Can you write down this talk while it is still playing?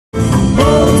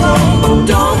Hold on,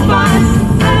 don't fight.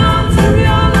 Answer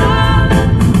your love.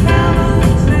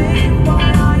 Heaven's name, why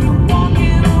are you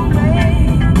walking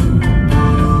away?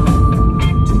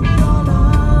 To your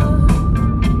love.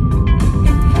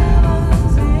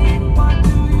 Heaven's name, why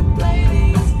do you play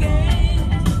these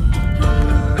games?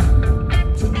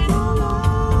 To your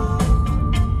love.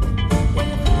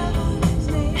 Heaven's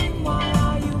name, why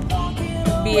are you walking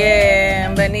away?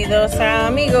 Bienvenidos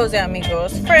amigos y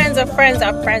amigos, friends of friends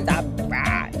of friends of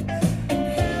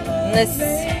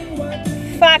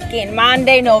this fucking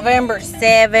Monday, November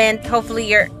 7th. Hopefully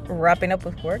you're wrapping up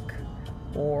with work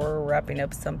or wrapping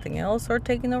up something else or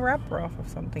taking the wrapper off of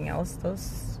something else.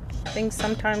 Those things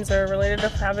sometimes are related to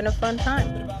having a fun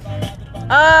time.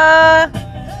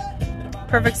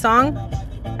 Perfect song.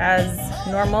 As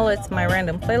normal, it's my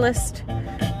random playlist.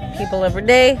 People Every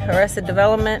Day, Arrested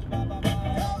Development.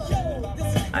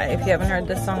 If you haven't heard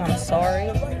this song, I'm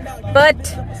sorry. But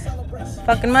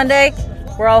fucking Monday,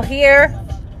 we're all here.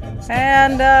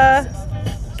 And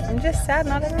I'm just sad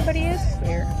not everybody is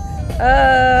here.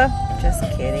 Just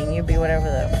kidding. You be whatever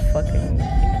the fucking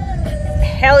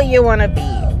hell you want to be.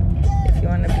 If you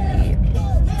want to be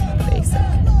basic,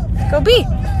 go be.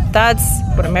 That's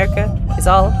what America is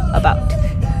all about.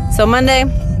 So Monday,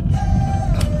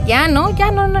 no,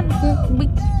 we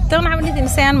don't have anything to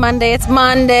say on Monday. It's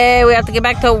Monday. We have to get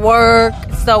back to work.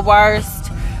 It's the worst.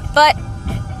 But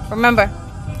remember,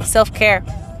 self-care.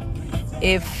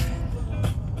 If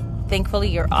thankfully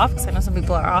you're off, because I know some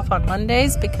people are off on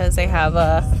Mondays because they have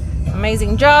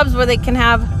amazing jobs where they can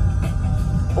have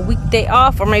a weekday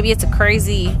off, or maybe it's a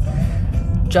crazy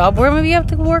job where maybe you have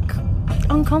to work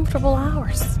uncomfortable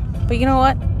hours. But you know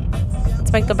what?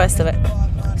 Let's make the best of it.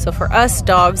 So for us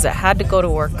dogs that had to go to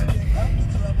work,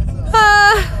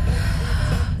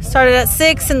 started at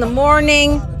 6 in the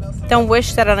morning. Don't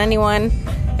wish that on anyone.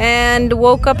 And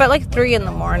woke up at like 3 in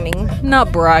the morning.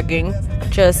 Not bragging.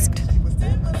 Just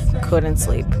couldn't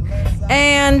sleep.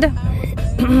 And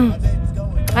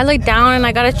I laid down and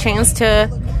I got a chance to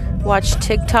watch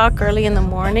TikTok early in the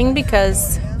morning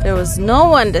because there was no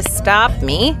one to stop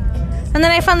me. And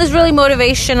then I found this really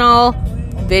motivational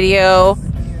video,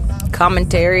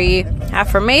 commentary,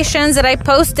 affirmations that I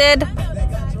posted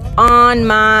on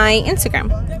my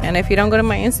Instagram. And if you don't go to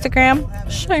my Instagram,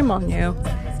 shame on you.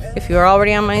 If you're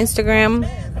already on my Instagram,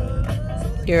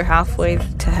 you're halfway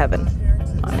to heaven,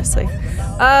 honestly.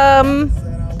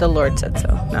 The Lord said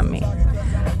so, not me.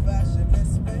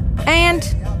 And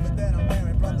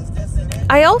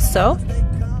I also,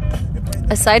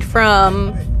 aside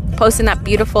from posting that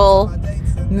beautiful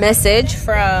message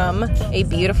from a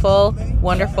beautiful,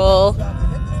 wonderful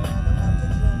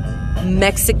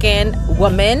Mexican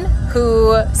woman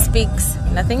who speaks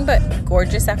nothing but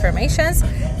gorgeous affirmations,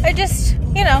 I just,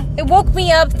 it woke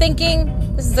me up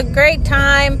thinking this is a great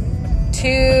time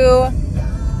to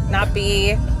not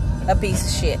be a piece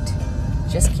of shit.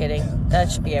 Just kidding.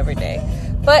 That should be every day.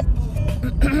 But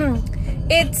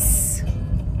it's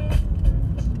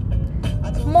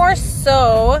more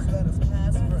so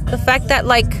the fact that,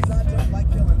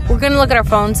 we're going to look at our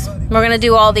phones. We're going to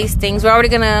do all these things. We're already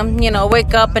going to,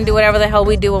 wake up and do whatever the hell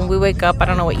we do when we wake up. I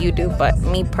don't know what you do, but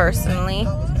me personally,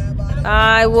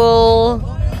 I will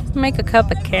make a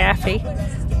cup of coffee.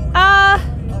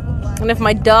 And if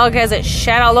my dog has it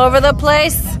shat all over the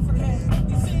place,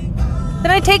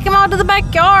 then I take him out to the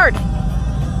backyard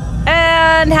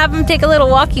and have him take a little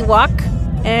walkie walk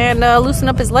and loosen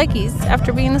up his leggies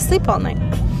after being asleep all night.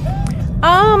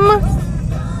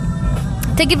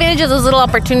 Take advantage of those little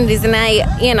opportunities. And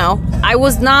I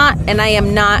was not, and I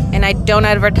am not, and I don't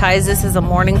advertise this as a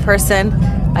morning person.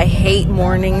 I hate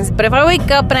mornings. But if I wake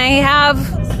up and I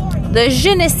have the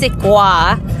je ne sais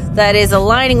quoi that is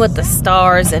aligning with the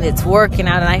stars and it's working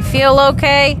out and I feel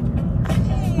okay,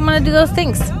 I'm going to do those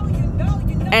things.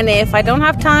 And if I don't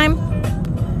have time,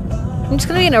 I'm just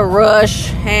going to be in a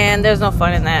rush, and there's no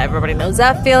fun in that. Everybody knows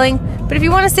that feeling. But if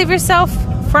you want to save yourself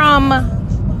from, I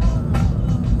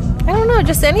don't know,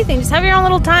 just anything, just have your own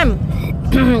little time.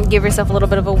 Give yourself a little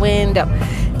bit of a window.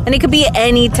 And it could be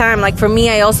any time. Like for me,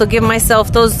 I also give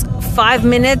myself those 5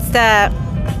 minutes that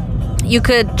you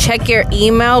could check your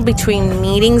email between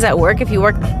meetings at work if you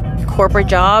work corporate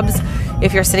jobs,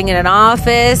 if you're sitting in an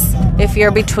office, if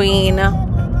you're between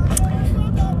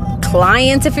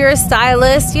clients, if you're a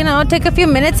stylist, take a few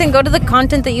minutes and go to the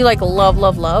content that you love,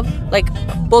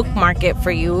 bookmark it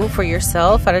for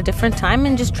yourself at a different time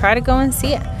and just try to go and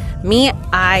see it. Me,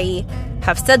 I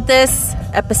have said this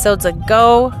episodes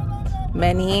ago,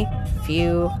 many,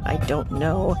 few, I don't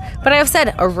know, but I have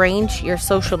said arrange your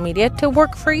social media to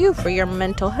work for you, for your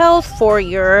mental health, for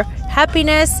your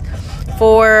happiness,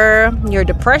 for your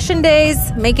depression days.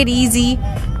 Make it easy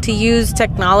to use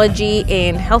technology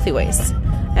in healthy ways.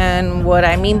 And what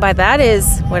I mean by that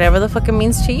is whatever the fuck it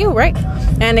means to you, right?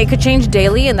 And it could change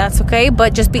daily, and that's okay.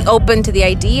 But just be open to the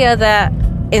idea that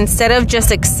instead of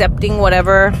just accepting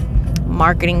whatever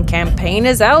marketing campaign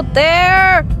is out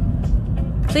there,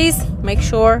 please make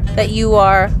sure that you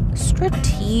are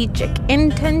strategic,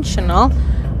 intentional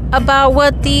about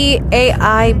what the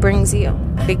AI brings you.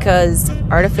 Because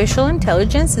artificial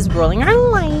intelligence is ruling our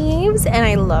lives, and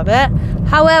I love it.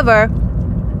 However,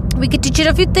 we could teach it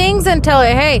a few things and tell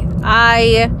it, hey,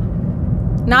 I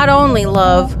not only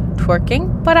love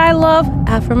twerking, but I love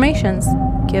affirmations.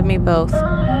 Give me both.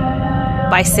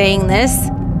 By saying this,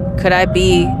 could I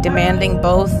be demanding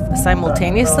both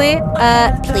simultaneously?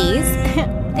 Please.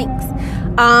 Thanks.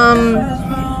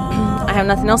 I have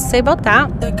nothing else to say about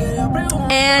that.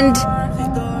 And,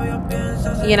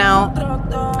 you know,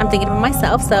 I'm thinking of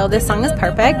myself, so this song is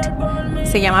perfect.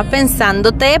 Se llama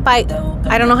Pensándote by,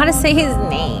 I don't know how to say his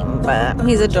name, but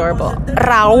he's adorable.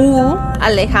 Raúl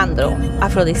Alejandro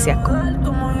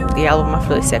Afrodisíaco. The album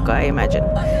Afrodisíaco, I imagine.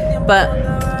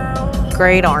 But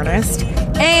great artist.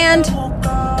 And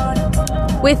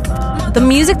with the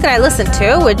music that I listen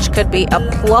to, which could be a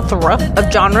plethora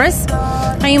of genres,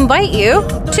 I invite you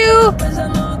to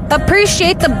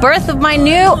appreciate the birth of my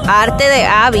new Arte de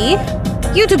Abby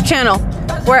YouTube channel,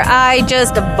 where I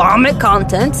just vomit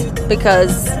content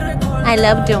because I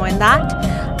love doing that.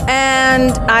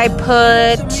 And I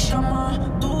put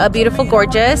a beautiful,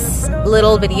 gorgeous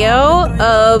little video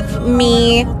of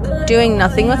me doing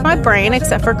nothing with my brain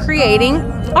except for creating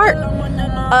art.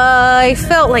 I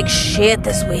felt like shit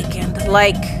this weekend.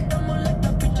 Like,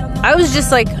 I was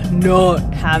just like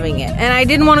not having it. And I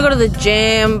didn't want to go to the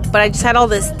gym, but I just had all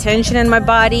this tension in my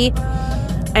body.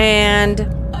 And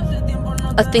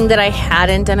a thing that I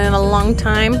hadn't done in a long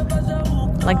time,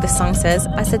 like the song says,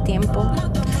 hace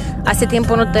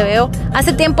tiempo no te veo,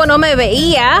 hace tiempo no me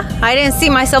veía. I didn't see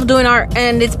myself doing art,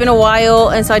 and it's been a while,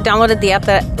 and so I downloaded the app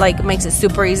that like makes it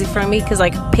super easy for me, because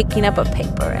like picking up a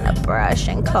paper and a brush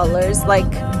and colors, like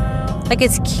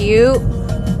it's cute,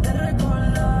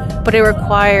 but it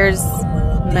requires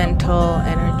mental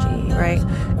energy, right?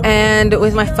 And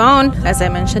with my phone, as I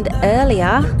mentioned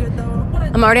earlier,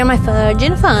 I'm already on my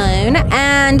fudging phone,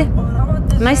 and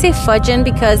I say fudging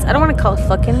because I don't want to call it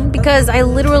fucking, because I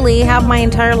literally have my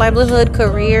entire livelihood,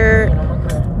 career,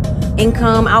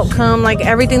 income, outcome, like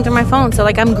everything through my phone. So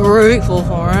like I'm grateful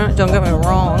for it. Don't get me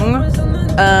wrong.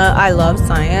 I love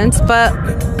science, but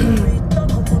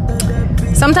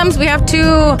sometimes we have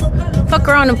to fuck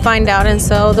around and find out. And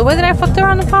so the way that I fucked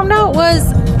around and found out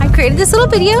was I created this little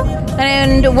video,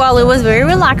 and while it was very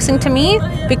relaxing to me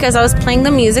because I was playing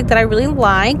the music that I really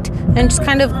liked and just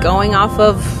kind of going off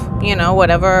of, you know,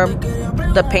 whatever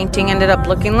the painting ended up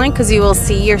looking like, because you will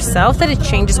see yourself that it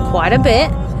changes quite a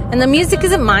bit, and the music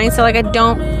isn't mine, so like I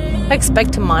don't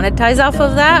expect to monetize off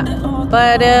of that,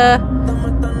 but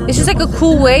it's just like a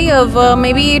cool way of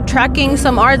maybe tracking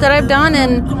some art that I've done.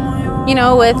 And you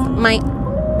know, with my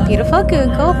beautiful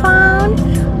Google phone,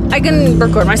 I can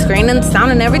record my screen and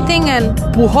sound and everything, and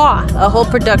woohoo, a whole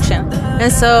production.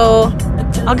 And so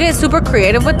I'll get super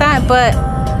creative with that. But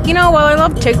you know, while I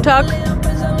love TikTok,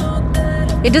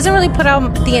 it doesn't really put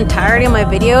out the entirety of my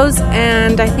videos,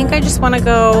 and I think I just want to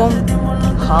go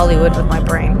Hollywood with my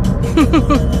brain.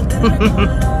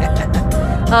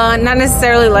 Not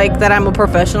necessarily like that I'm a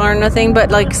professional or nothing,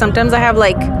 but like sometimes I have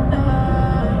like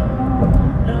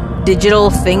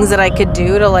digital things that I could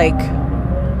do to like,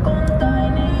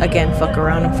 again, fuck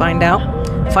around and find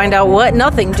out what?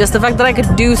 Nothing. Just the fact that I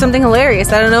could do something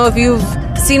hilarious. I don't know if you've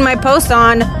seen my post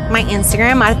on my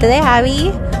Instagram, Arte de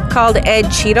Abby, called Ed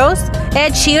Cheetos.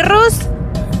 Ed Cheetos?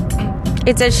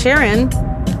 It's Ed Sheeran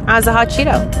as a hot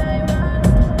Cheeto.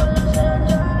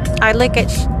 I'd like Ed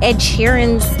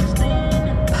Sheeran's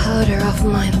powder off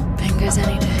my fingers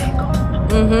any day.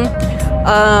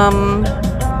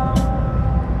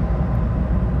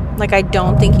 Like, I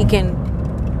don't think he can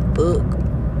book,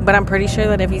 but I'm pretty sure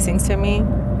that if he sings to me,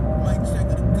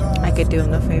 I could do him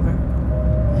the favor.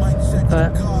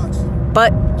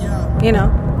 But you know,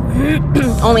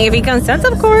 only if he consents,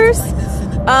 of course.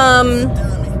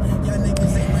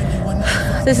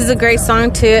 This is a great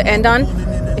song to end on.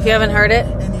 If you haven't heard it,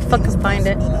 fucking find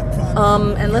it.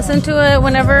 And listen to it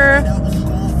whenever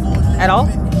at all.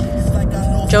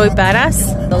 Joey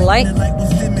Badass, The Light,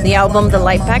 the album The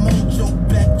Light Pack.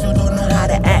 How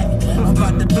to act.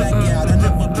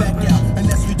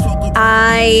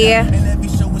 I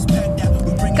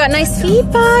got nice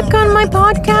feedback on my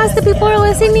podcast that people are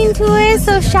listening to it,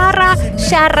 so shout out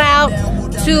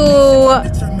to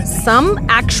some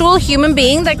actual human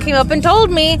being that came up and told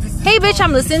me, hey bitch,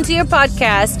 I'm listening to your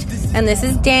podcast, and this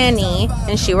is Danny,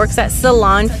 and she works at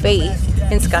Salon Faith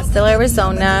in Scottsdale,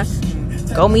 Arizona.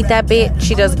 Go meet that bitch.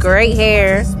 She does great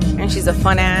hair, and she's a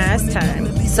fun ass time.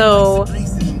 So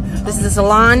this is a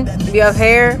salon. If you have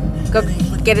hair, go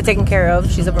get it taken care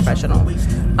of. She's a professional.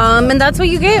 And that's what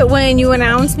you get when you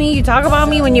announce me, you talk about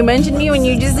me, when you mention me, when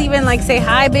you just even like say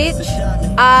hi bitch.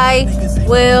 I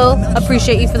will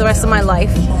appreciate you for the rest of my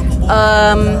life.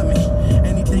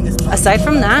 Aside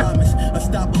from that,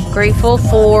 grateful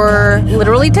for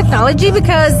literally technology,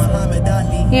 because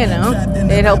you know,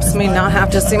 it helps me not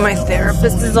have to see my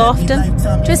therapist as often.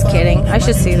 Just kidding, I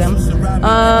should see them.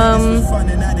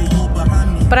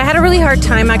 But I had a really hard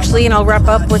time actually, and I'll wrap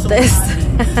up with this.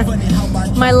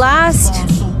 My last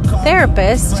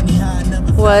therapist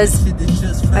was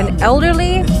an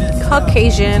elderly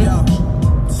Caucasian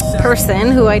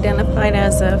person who identified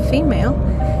as a female,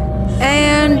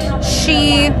 and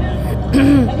she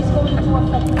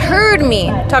heard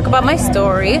me talk about my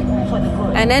story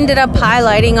and ended up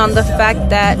highlighting on the fact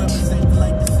that,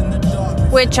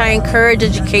 which I encourage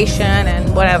education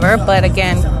and whatever, but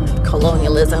again,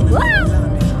 colonialism.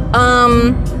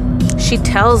 She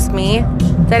tells me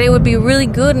that it would be really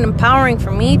good and empowering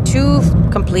for me to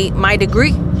complete my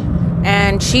degree.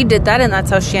 And she did that, and that's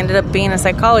how she ended up being a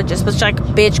psychologist. Which, like,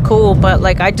 bitch, cool, but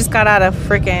like, I just got out of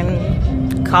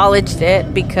freaking college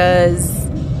debt because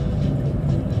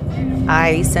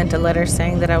I sent a letter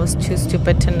saying that I was too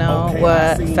stupid to know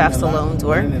what FAFSA loans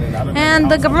were. And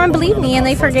the government believed me, and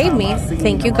they forgave me.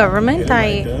 Thank you, government.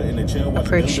 I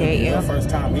appreciate you.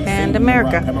 And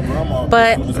America.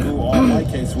 But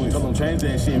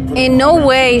in no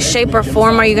way, shape, or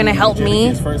form are you going to help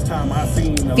me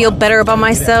feel better about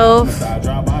myself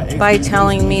by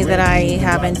telling me that I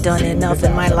haven't done enough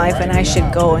in my life and I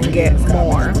should go and get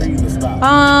more.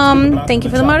 Thank you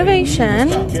for the motivation.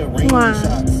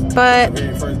 Mwah. But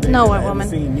no, white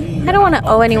woman, I don't want to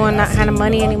owe anyone that kind of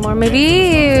money anymore.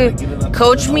 Maybe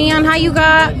coach me on how you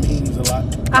got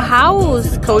a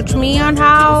house. Coach me on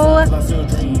how,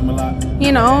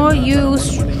 you know, you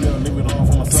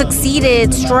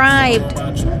succeeded, strived,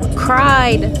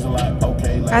 cried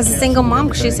as a single mom.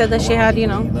 Because she said that she had, you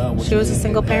know, she was a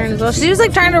single parent as well. She was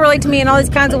like trying to relate to me in all these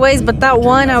kinds of ways. But that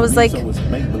one, I was like,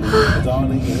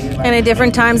 and at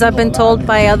different times I've been told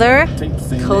by other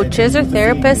coaches or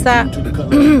therapists that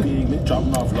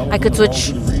I could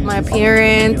switch my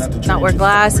appearance, not wear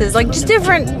glasses, like just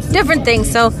different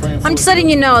things. So I'm just letting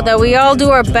you know that we all do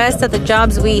our best at the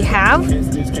jobs we have.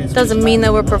 Doesn't mean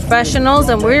that we're professionals,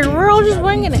 and we're all just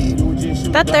winging it.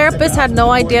 That therapist had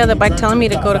no idea that by telling me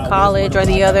to go to college, or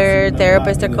the other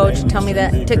therapist or coach would tell me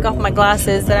that take off my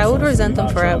glasses, that I would resent them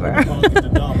forever.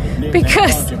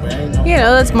 Because, you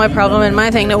know, that's my problem and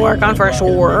my thing to work on for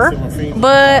sure.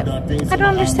 But I don't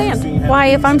understand why,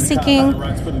 if I'm seeking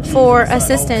for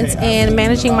assistance in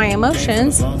managing my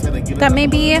emotions, that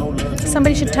maybe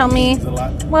somebody should tell me,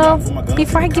 well,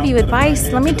 before I give you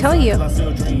advice, let me tell you,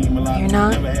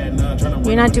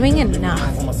 you're not doing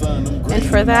enough. And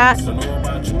for that,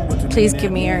 please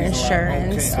give me your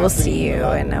insurance. We'll see you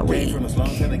in a week.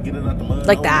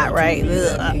 Like that, right?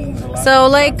 Ugh. So,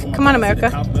 like, come on,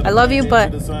 America. I love you,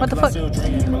 but what the fuck?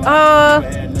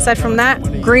 Aside from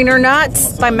that, Greener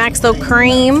Nuts by Maxo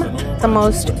Cream, the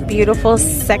most beautiful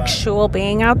sexual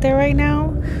being out there right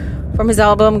now, from his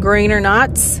album Greener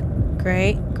Nuts.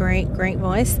 Great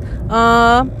voice.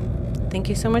 Thank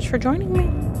you so much for joining me.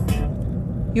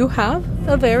 You have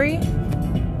a very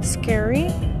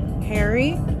scary,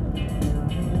 hairy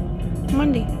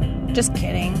Monday. Just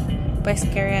kidding. By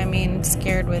scary, I mean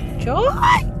scared with joy,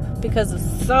 because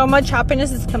so much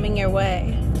happiness is coming your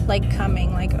way. Like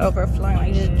overflowing,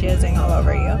 like just jizzing all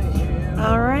over you.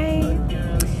 Alright.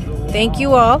 Thank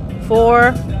you all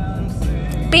for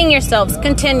being yourselves.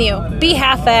 Continue. Be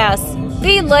half-ass.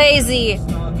 Be lazy.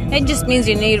 It just means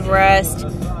you need rest.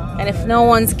 And if no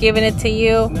one's giving it to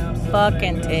you,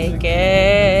 fucking take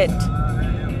it.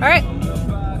 Alright.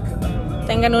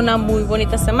 Tengan una muy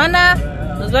bonita semana.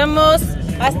 Nos vemos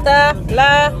hasta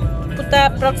la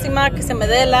puta próxima, que se me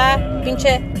dé la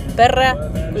pinche perra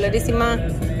culerísima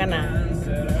gana.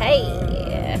 Hey.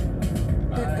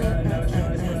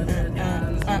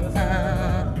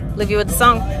 Leave you with the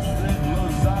song.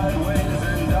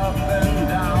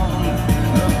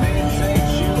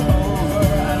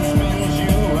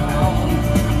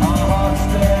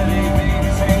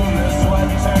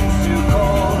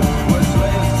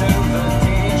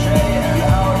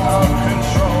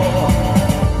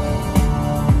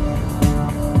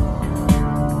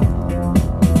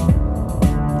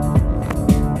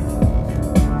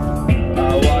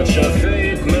 Watch your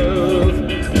feet move.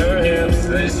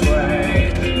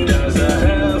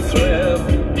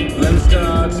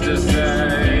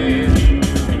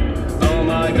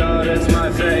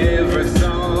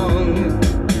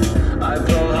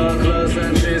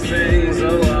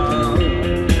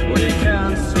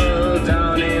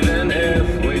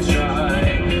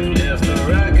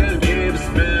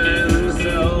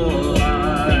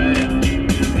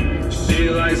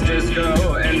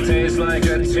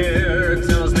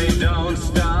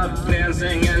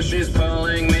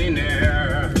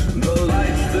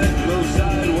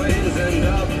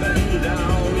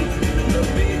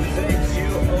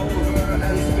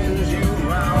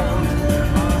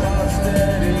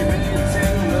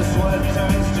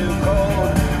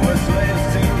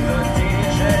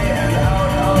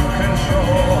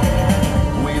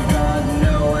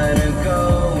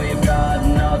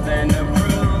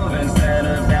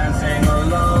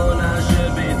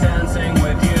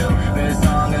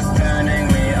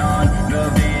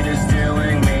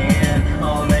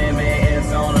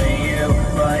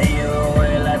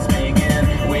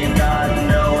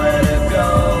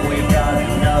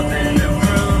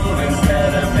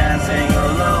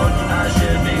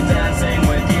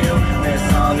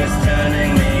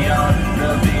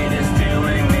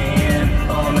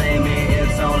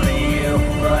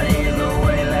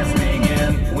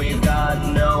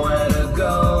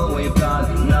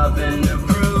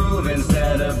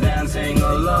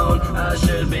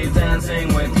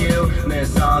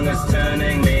 is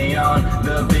turning me on.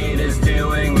 The beat is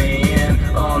doing me in.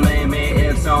 Or maybe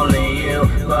it's only you,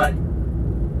 but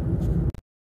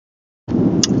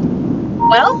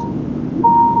Well,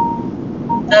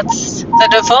 that's the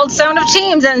default sound of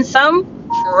Teams, and some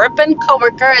trippin'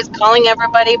 coworker is calling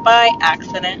everybody by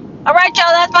accident. All right,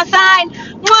 y'all, that's my sign.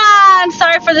 Mwah! I'm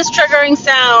sorry for this triggering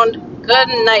sound. Good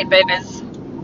night, babies.